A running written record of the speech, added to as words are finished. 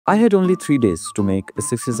I had only 3 days to make a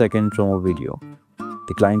 60-second promo video.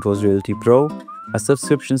 The client was Realty Pro, a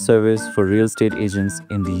subscription service for real estate agents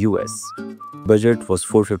in the US. Budget was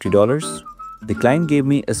 $450. The client gave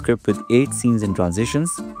me a script with 8 scenes and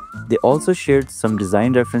transitions. They also shared some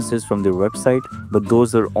design references from their website, but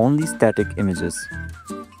those are only static images.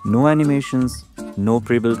 No animations, no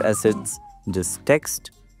pre-built assets, just text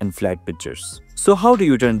and flat pictures. So how do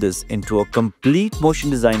you turn this into a complete motion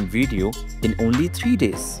design video in only 3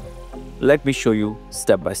 days? Let me show you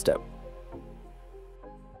step by step.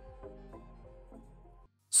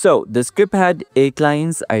 So the script had 8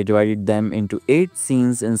 lines. I divided them into 8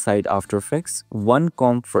 scenes inside After Effects, 1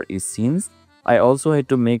 comp for each scene. I also had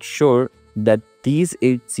to make sure that these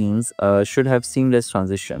 8 scenes should have seamless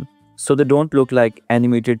transition, so they don't look like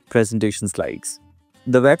animated presentation slides.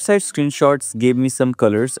 The website screenshots gave me some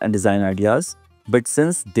colors and design ideas, but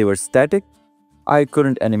since they were static, I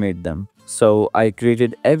couldn't animate them. So I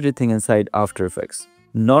created everything inside After Effects.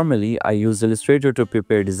 Normally, I use Illustrator to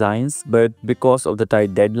prepare designs, but because of the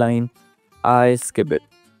tight deadline, I skip it.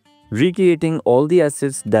 Recreating all the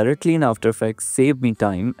assets directly in After Effects saved me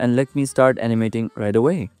time and let me start animating right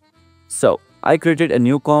away. So I created a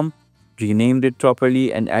new comp, renamed it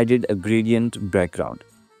properly, and added a gradient background.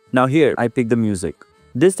 Now here, I pick the music.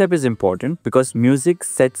 This step is important because music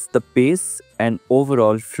sets the pace and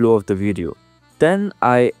overall flow of the video. Then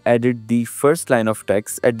I added the first line of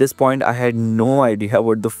text. At this point, I had no idea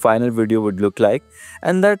what the final video would look like,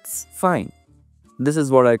 and that's fine. This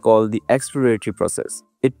is what I call the exploratory process.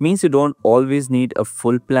 It means you don't always need a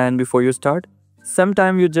full plan before you start.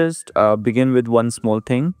 Sometimes you just begin with one small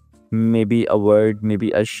thing, maybe a word,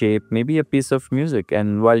 maybe a shape, maybe a piece of music,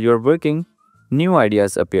 and while you're working, new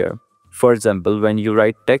ideas appear. For example, when you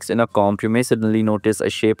write text in a comp, you may suddenly notice a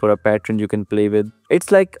shape or a pattern you can play with.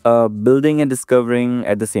 It's like building and discovering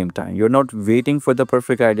at the same time. You're not waiting for the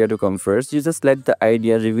perfect idea to come first, you just let the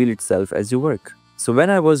idea reveal itself as you work. So when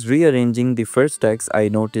I was rearranging the first text, I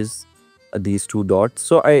noticed these 2 dots,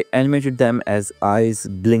 so I animated them as eyes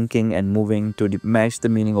blinking and moving to match the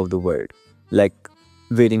meaning of the word, like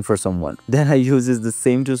waiting for someone. Then I uses the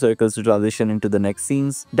same 2 circles to transition into the next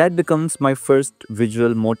scenes. That becomes my first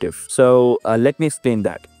visual motif. So let me explain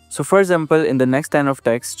that. So for example, in the next line of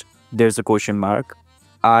text, there's a question mark.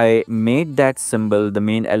 I made that symbol the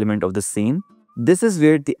main element of the scene. This is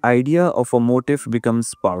where the idea of a motif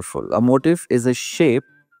becomes powerful. A motif is a shape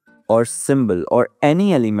or symbol or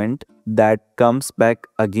any element that comes back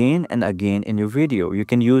again and again in your video. You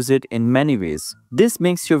can use it in many ways. This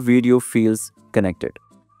makes your video feels connected.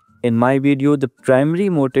 In my video, the primary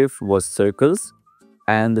motif was circles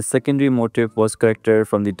and the secondary motif was character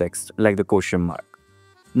from the text, like the question mark.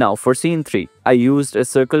 Now for scene 3, I used a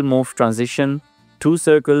circle morph transition. 2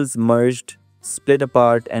 circles merged, split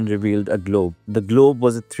apart and revealed a globe. The globe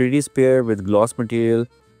was a 3D sphere with gloss material.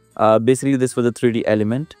 Basically this was a 3D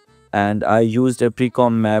element, and I used a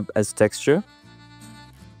pre-com map as texture.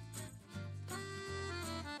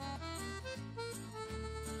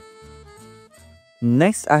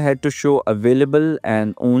 Next, I had to show available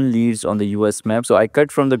and own leads on the US map. So I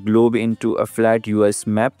cut from the globe into a flat US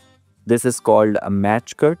map. This is called a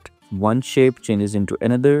match cut. One shape changes into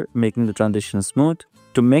another, making the transition smooth.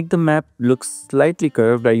 To make the map look slightly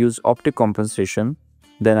curved, I used optic compensation.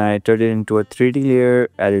 Then I turned it into a 3D layer,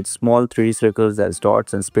 added small 3D circles as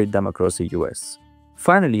dots and spread them across the US.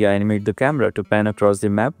 Finally, I animated the camera to pan across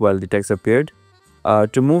the map while the text appeared.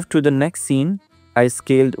 To move to the next scene, I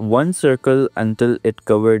scaled 1 circle until it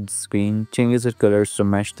covered the screen, changed its colors to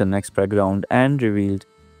match the next background, and revealed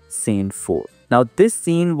scene 4. Now this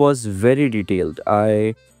scene was very detailed.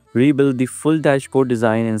 I rebuilt the full dashboard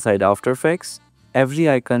design inside After Effects. Every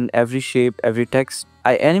icon, every shape, every text,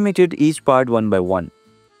 I animated each part one by one.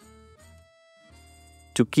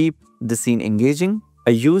 To keep the scene engaging, I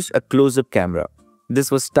used a close-up camera.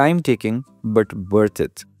 This was time-taking but worth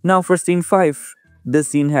it. Now for scene 5. This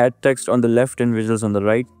scene had text on the left and visuals on the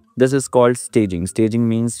right. This is called staging. Staging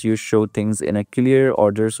means you show things in a clear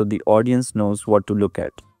order so the audience knows what to look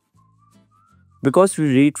at. Because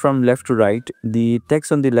we read from left to right, the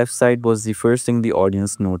text on the left side was the first thing the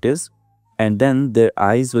audience noticed, and then their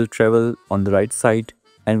eyes will travel on the right side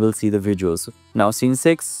and will see the visuals. Now scene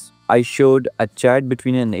 6, I showed a chat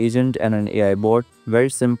between an agent and an AI bot.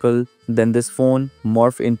 Very simple. Then this phone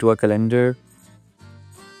morphed into a calendar.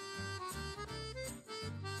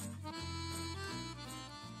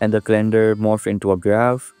 And the calendar morphed into a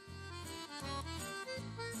graph.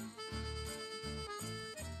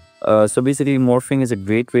 So basically, morphing is a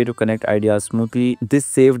great way to connect ideas smoothly. This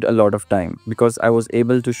saved a lot of time because I was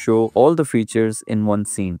able to show all the features in one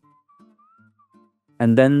scene.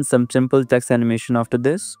 and then some simple text animation after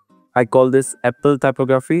this. I call this Apple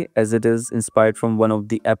typography as it is inspired from one of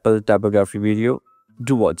the Apple typography video.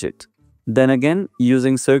 Do watch it. Then again,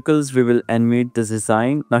 using circles, we will animate this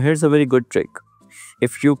design. Now here's a very good trick.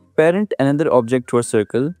 If you parent another object to a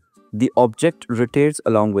circle, the object rotates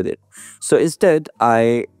along with it. So instead,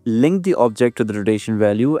 I linked the object to the rotation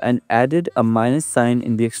value and added a minus sign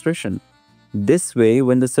in the expression. This way,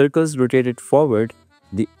 when the circles rotated forward,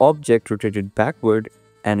 the object rotated backward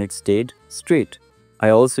and it stayed straight. I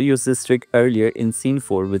also used this trick earlier in scene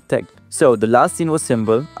 4 with text. So the last scene was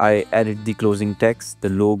simple. I added the closing text, the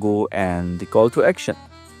logo, and the call to action.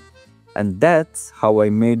 And that's how I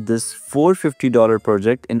made this $450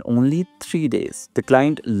 project in only 3 days. The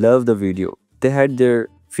client loved the video. They had their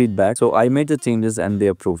feedback, so I made the changes and they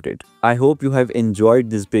approved it. I hope you have enjoyed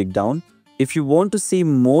this breakdown. If you want to see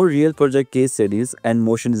more real project case studies and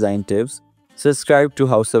motion design tips, subscribe to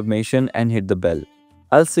House of Mation and hit the bell.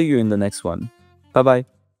 I'll see you in the next one. Bye-bye.